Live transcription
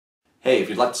Hey, if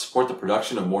you'd like to support the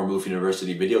production of more Moof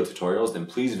University video tutorials, then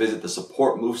please visit the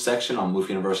Support Moof section on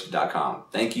moofuniversity.com.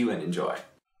 Thank you and enjoy.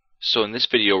 So in this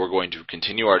video we're going to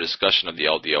continue our discussion of the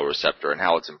LDL receptor and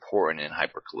how it's important in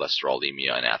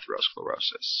hypercholesterolemia and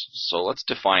atherosclerosis. So let's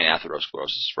define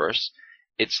atherosclerosis first.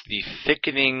 It's the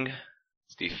thickening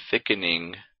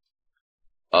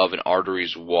of an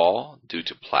artery's wall due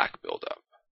to plaque buildup.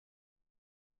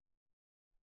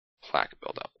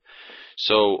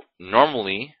 So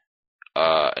normally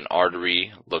an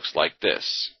artery looks like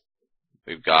this.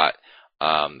 We've got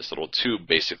this little tube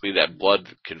basically that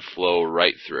blood can flow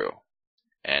right through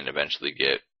and eventually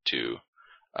get to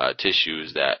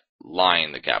tissues that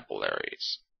line the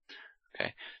capillaries.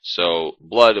 Okay, so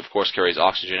blood of course carries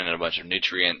oxygen and a bunch of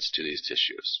nutrients to these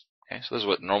tissues. Okay, so this is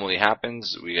what normally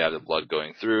happens. We have the blood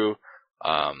going through.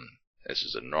 This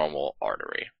is a normal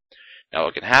artery. Now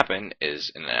what can happen is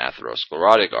in an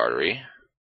atherosclerotic artery,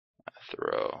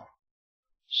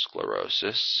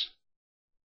 atherosclerosis,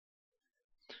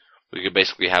 we could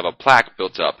basically have a plaque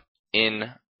built up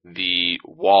in the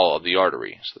wall of the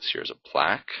artery. So this here is a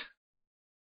plaque.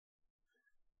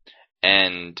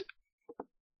 And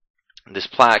this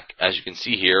plaque, as you can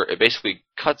see here, it basically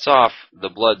cuts off the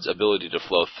blood's ability to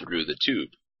flow through the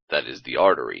tube, that is the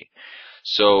artery.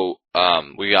 So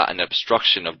we got an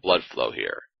obstruction of blood flow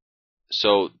here.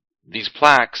 So these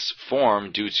plaques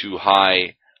form due to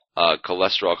high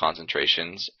cholesterol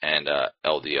concentrations and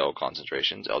LDL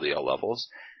concentrations, LDL levels,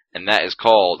 and that is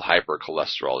called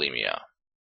hypercholesterolemia.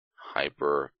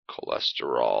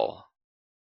 Hypercholesterolemia.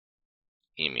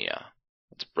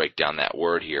 Let's break down that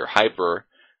word here. Hyper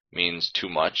means too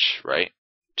much, right?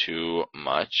 Too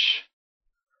much.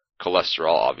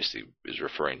 Cholesterol obviously is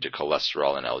referring to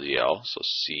cholesterol and LDL, so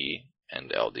C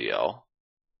and LDL.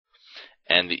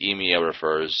 And the emia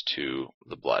refers to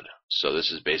the blood. So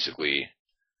this is basically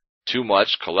too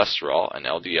much cholesterol and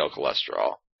LDL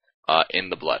cholesterol in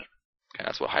the blood. Okay,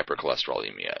 that's what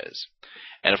hypercholesterolemia is.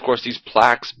 And of course these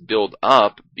plaques build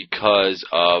up because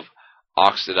of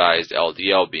oxidized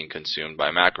LDL being consumed by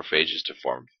macrophages to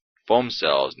form foam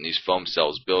cells, and these foam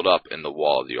cells build up in the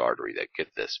wall of the artery that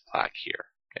get this plaque here.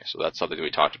 Okay, so that's something that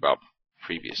we talked about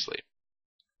previously.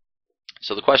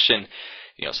 So the question,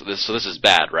 so this is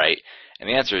bad, right? And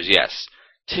the answer is yes.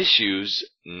 Tissues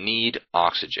need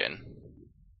oxygen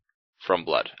from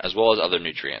blood as well as other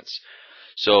nutrients.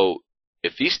 So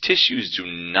if these tissues do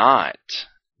not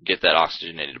get that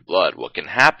oxygenated blood, what can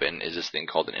happen is this thing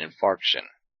called an infarction.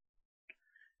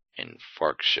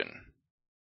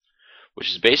 Which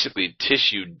is basically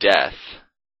tissue death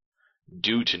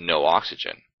due to no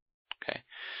oxygen. Okay,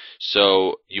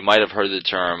 so you might have heard the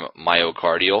term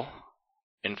myocardial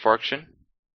infarction,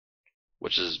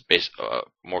 which is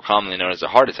more commonly known as a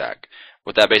heart attack.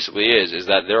 What that basically is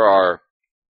that there are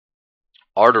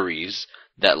arteries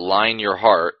that line your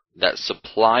heart, that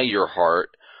supply your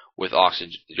heart with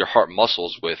oxygen, your heart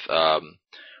muscles with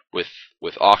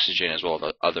oxygen as well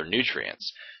as other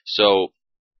nutrients. So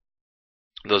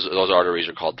those arteries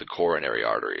are called the coronary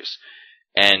arteries.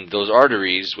 And those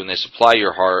arteries, when they supply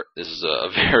your heart, this is a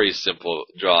very simple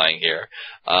drawing here,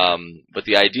 but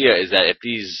the idea is that if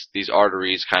these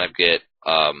arteries kind of get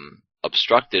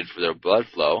obstructed for their blood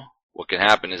flow, what can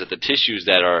happen is that the tissues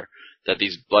that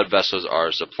these blood vessels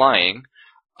are supplying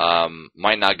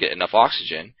might not get enough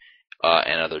oxygen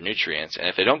and other nutrients, and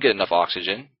if they don't get enough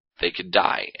oxygen, they could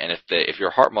die. And if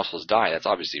your heart muscles die, that's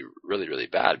obviously really, really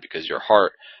bad, because your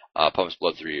heart pumps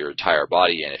blood through your entire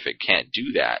body, and if it can't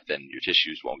do that, then your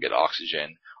tissues won't get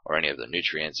oxygen or any of the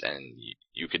nutrients, and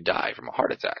you could die from a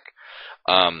heart attack.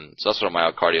 So that's what a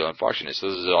myocardial infarction is. So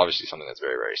this is obviously something that's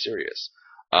very, very serious.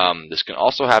 This can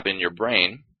also happen in your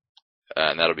brain,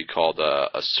 and that'll be called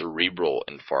a cerebral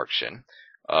infarction,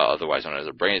 otherwise known as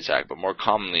a brain attack, but more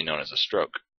commonly known as a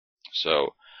stroke.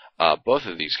 So both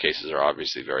of these cases are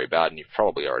obviously very bad, and you've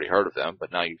probably already heard of them,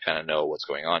 but now you kind of know what's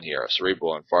going on here. A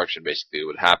cerebral infarction basically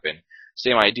would happen,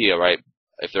 same idea, right?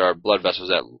 If there are blood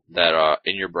vessels that are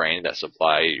in your brain that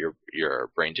supply your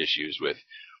brain tissues with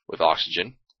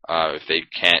oxygen, if they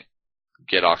can't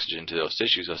get oxygen to those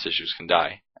tissues can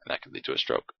die, and that could lead to a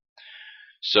stroke.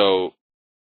 So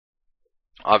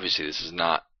obviously this is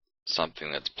not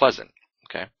something that's pleasant.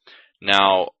 Okay,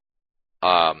 now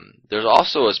there's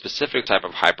also a specific type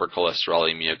of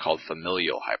hypercholesterolemia called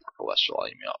familial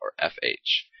hypercholesterolemia, or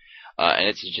FH. And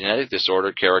it's a genetic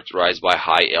disorder characterized by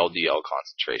high LDL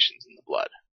concentrations in the blood.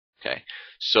 Okay,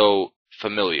 so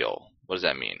familial, what does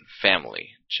that mean?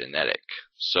 Family, genetic.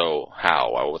 So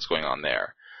what's going on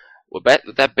there? What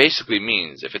that basically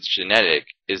means, if it's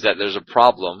genetic, is that there's a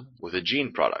problem with a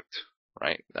gene product,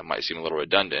 right? That might seem a little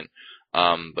redundant,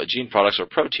 but gene products are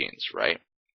proteins, right?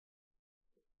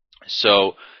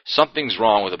 So something's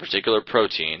wrong with a particular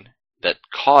protein that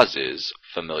causes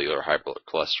familial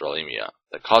hypercholesterolemia,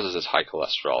 that causes this high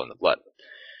cholesterol in the blood.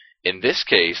 In this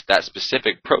case, that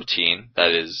specific protein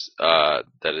that is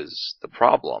the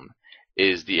problem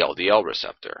is the LDL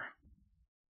receptor.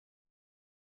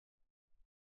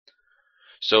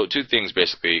 So two things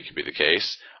basically could be the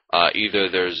case. Either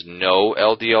there's no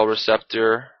LDL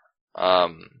receptor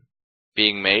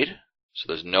being made, so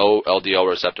there's no LDL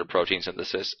receptor protein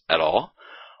synthesis at all,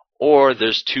 or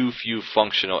there's too few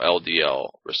functional LDL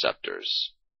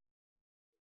receptors.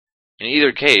 In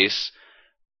either case,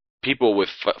 people with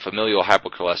familial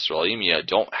hypercholesterolemia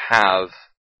don't have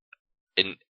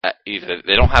either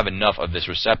they don't have enough of this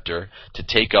receptor to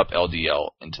take up LDL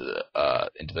into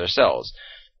their cells.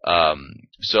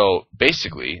 So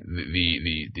basically,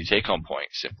 the take-home point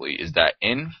simply is that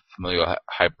in familial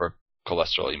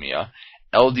hypercholesterolemia,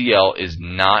 LDL is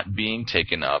not being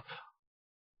taken up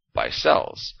by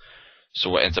cells. So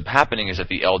what ends up happening is that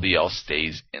the LDL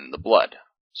stays in the blood.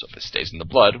 So if it stays in the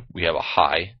blood, we have a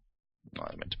high, no,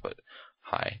 I meant to put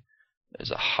high,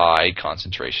 there's a high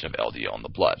concentration of LDL in the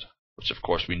blood, which of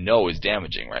course we know is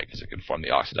damaging, right? Because it can form the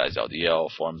oxidized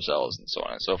LDL, form cells, and so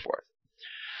on and so forth.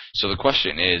 So the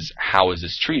question is, how is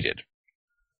this treated?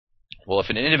 Well, if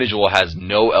an individual has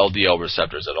no LDL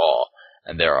receptors at all,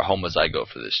 and they're a homozygote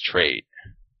for this trait,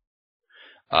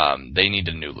 they need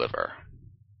a new liver.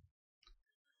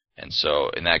 And so,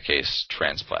 in that case,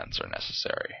 transplants are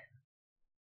necessary.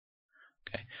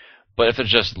 Okay. But if there's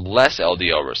just less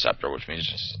LDL receptor, which means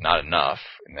just not enough,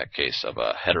 in that case of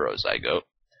a heterozygote,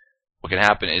 what can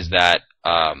happen is that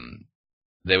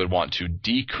they would want to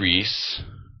decrease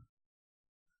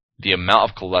the amount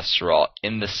of cholesterol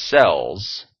in the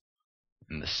cells,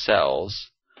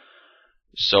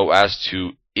 so as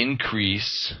to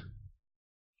increase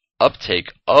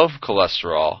uptake of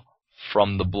cholesterol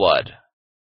from the blood.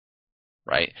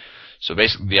 Right? So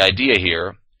basically the idea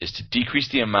here is to decrease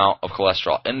the amount of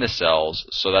cholesterol in the cells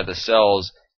so that the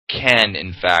cells can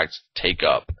in fact take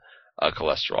up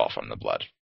cholesterol from the blood,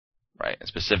 right? And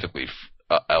specifically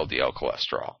LDL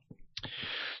cholesterol.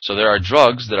 So there are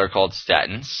drugs that are called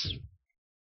statins,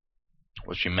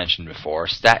 which we mentioned before.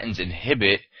 Statins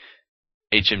inhibit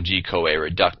HMG-CoA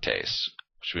reductase,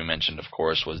 which we mentioned, of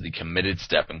course, was the committed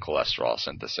step in cholesterol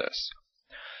synthesis.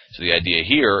 So the idea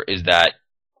here is that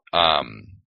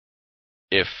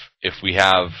if we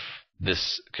have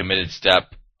this committed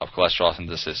step of cholesterol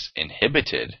synthesis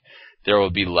inhibited, there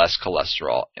will be less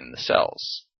cholesterol in the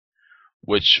cells,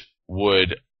 which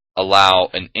would allow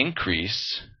an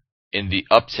increase in the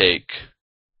uptake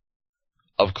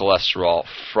of cholesterol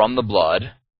from the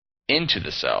blood into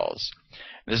the cells.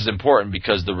 This is important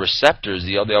because the receptors,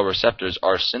 the LDL receptors,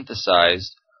 are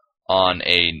synthesized on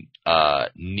a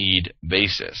need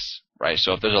basis, right?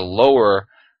 So if there's a lower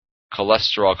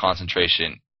cholesterol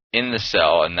concentration in the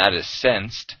cell and that is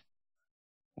sensed,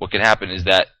 what can happen is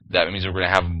that means we're going to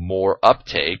have more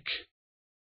uptake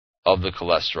of the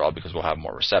cholesterol because we'll have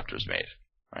more receptors made,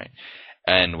 right?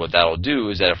 And what that'll do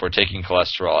is that if we're taking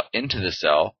cholesterol into the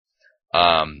cell,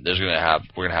 we're going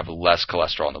to have less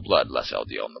cholesterol in the blood, less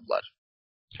LDL in the blood.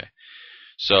 Okay,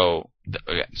 so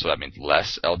that means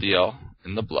less LDL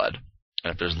in the blood,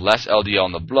 and if there's less LDL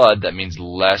in the blood, that means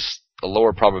a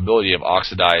lower probability of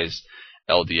oxidized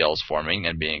LDLs forming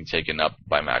and being taken up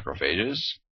by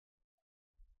macrophages.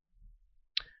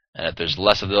 And if there's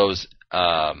less of those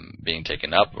being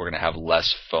taken up, we're going to have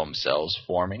less foam cells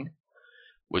forming,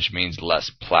 which means less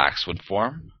plaques would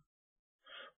form,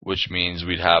 which means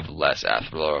we'd have less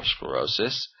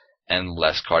atherosclerosis and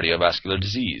less cardiovascular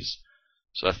disease.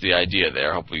 So that's the idea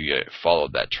there. Hopefully you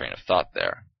followed that train of thought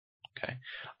there. Okay.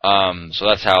 So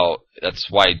that's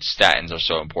why statins are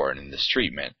so important in this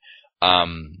treatment.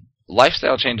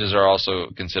 Lifestyle changes are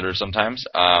also considered sometimes.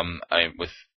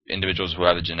 With individuals who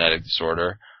have a genetic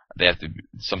disorder, they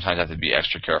sometimes have to be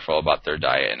extra careful about their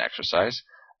diet and exercise.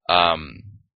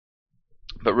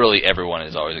 But really, everyone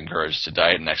is always encouraged to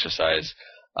diet and exercise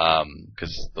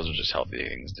because those are just healthy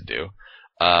things to do.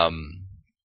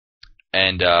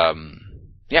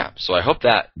 Yeah, so I hope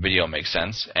that video makes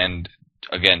sense. And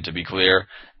again, to be clear,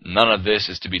 none of this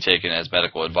is to be taken as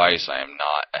medical advice. I am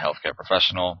not a healthcare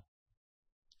professional.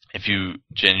 If you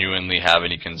genuinely have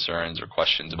any concerns or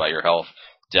questions about your health,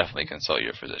 definitely consult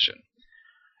your physician.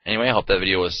 Anyway, I hope that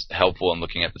video was helpful in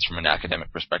looking at this from an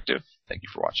academic perspective. Thank you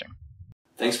for watching.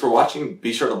 Thanks for watching.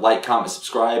 Be sure to like, comment,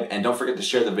 subscribe, and don't forget to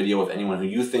share the video with anyone who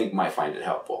you think might find it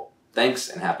helpful. Thanks,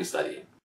 and happy studying.